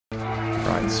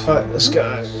Right. Alright, let's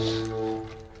go.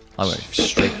 I'm going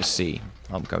straight for C.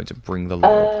 I'm going to bring the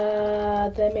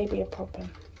Lord. There may be a problem.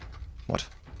 What?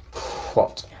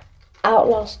 What?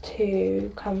 Outlast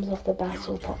 2 comes off the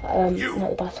battle pass, not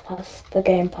the battle pass, the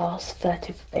game pass, 30th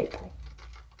of April.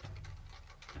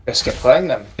 Let's get playing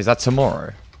then. Is that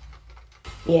tomorrow?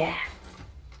 Yeah.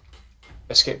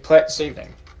 Let's get play it this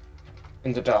evening.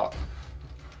 In the dark.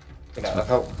 You know, like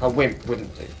how Wimp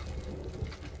wouldn't do.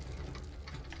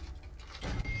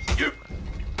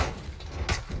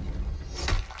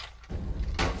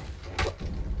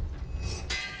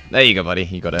 There you go, buddy.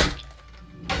 You got it.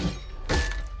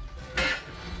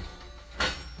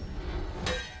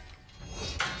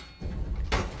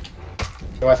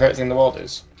 You know my favourite thing in the world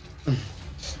is?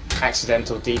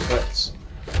 Accidental deflects.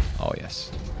 Oh,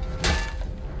 yes.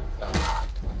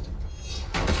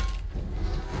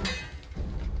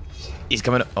 He's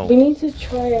coming up. We Oh, need to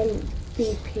try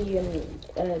BP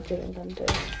and Drilling Thunder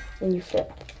when you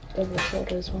flip over the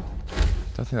shoulder as well.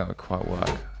 don't think that would quite work.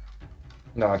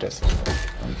 No, I don't think so.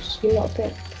 I'm just... Do you not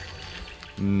think?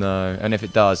 No, and if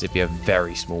it does, it'd be a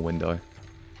very small window.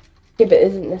 Yeah, but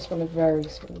isn't this one a very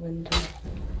small window?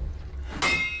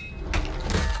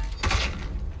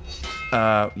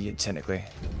 Yeah, technically.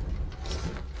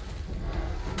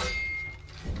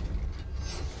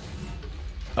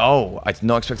 Oh, I did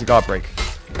not expect a guard break.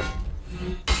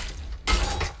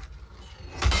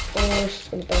 Oh, she's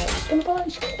gonna buy it, she's gonna buy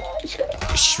it, she's gonna buy it, she's gonna buy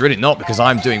it. It's really not, because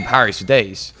I'm doing parries for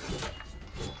days.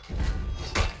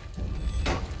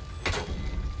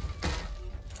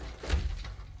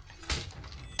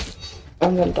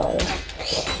 I'm gonna buy it.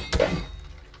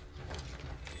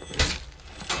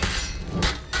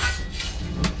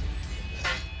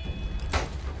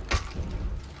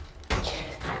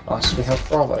 Nice, we have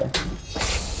Bravo.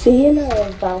 Seeing a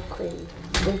Valkyrie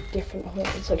with different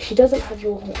horns, like she doesn't have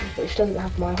your horns, but she doesn't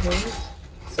have my horns,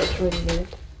 so it's really weird.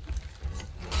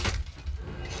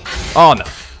 Oh, no.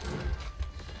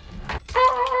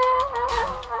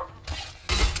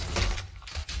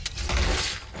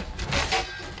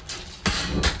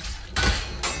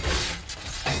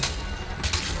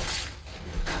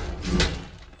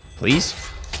 Please?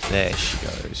 There she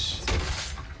goes.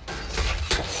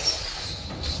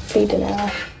 Speed an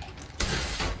hour.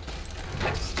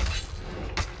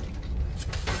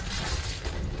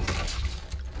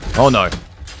 Oh, no.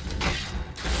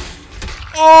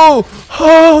 Oh!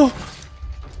 Oh!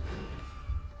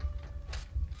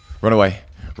 Run away.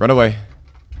 Run away.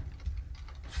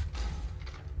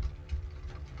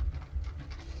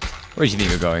 Where do you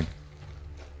think you're going?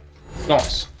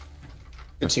 Nice. Good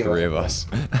There's team. three of us.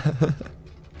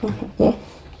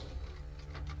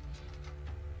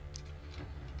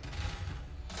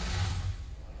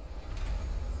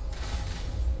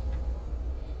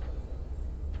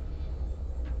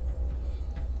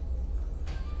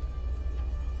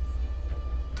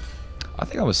 I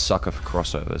think I'm a sucker for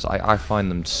crossovers. I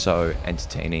find them so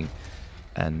entertaining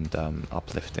and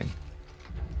uplifting.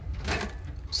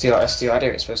 That's the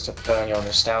idea. It's supposed to burn your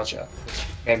nostalgia.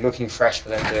 And looking fresh,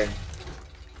 but then doing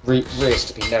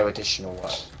realistically no additional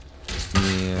work.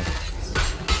 Yeah.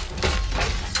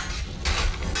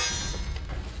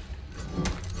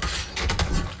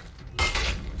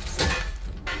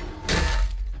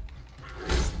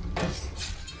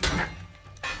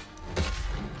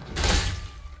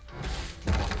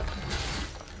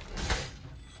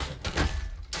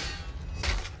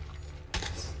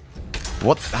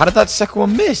 What? How did that second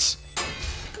one miss?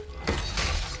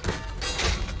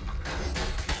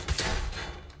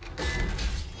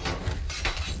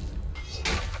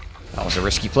 That was a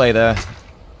risky play there.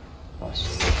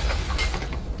 Nice.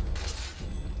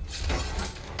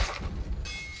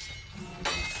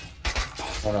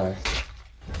 Oh no.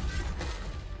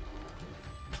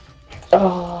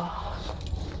 Oh.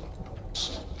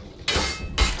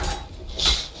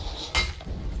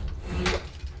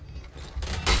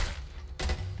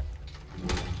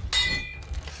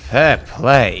 Fair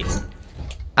play.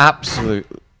 Absolute.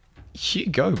 You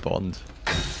go, Bond.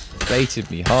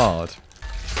 Baited me hard.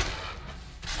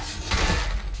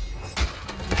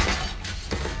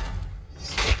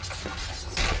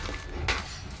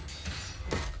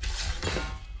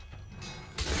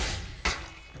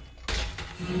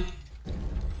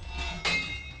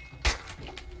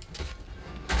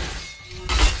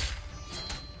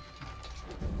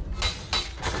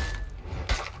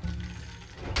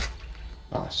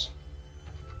 Nice.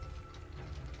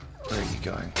 Where are you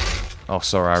going? Oh,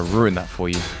 sorry, I ruined that for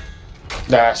you.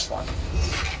 No, that's fine.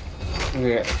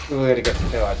 We're gonna get the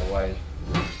kill either way.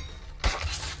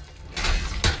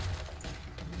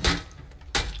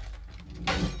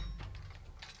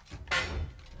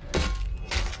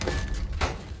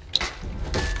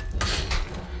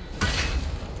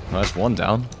 Nice, one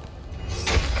down.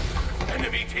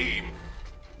 Enemy team.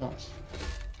 Nice.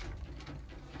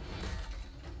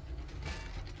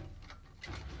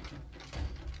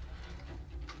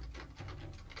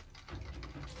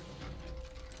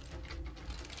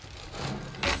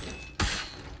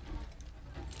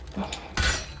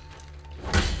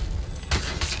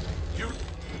 You.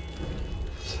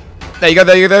 There you go,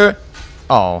 there you go, there.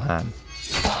 Oh, Han.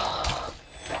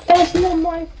 It's not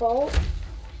my fault.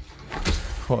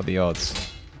 What are the odds?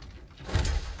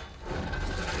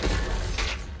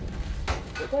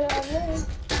 Wait, I win.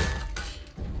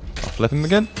 I'll flip him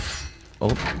again. Oh,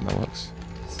 that works.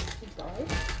 Sorry.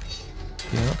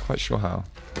 Yeah, not quite sure how.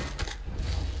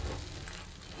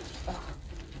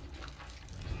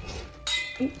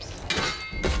 Oops.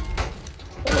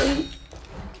 Sorry.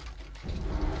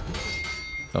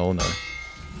 Oh no.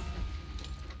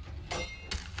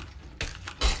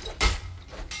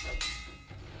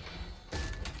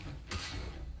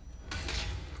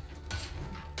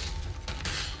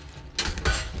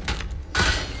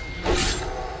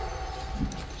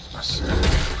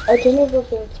 I don't know if I'll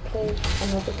be able to play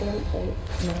another gameplay.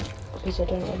 No, because I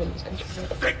don't know when it's going to be.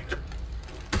 Victor.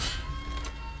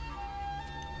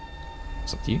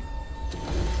 It's up to you.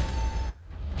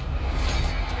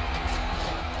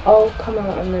 I'll come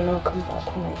out and then I'll come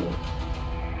back when I do.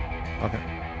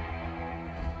 Okay.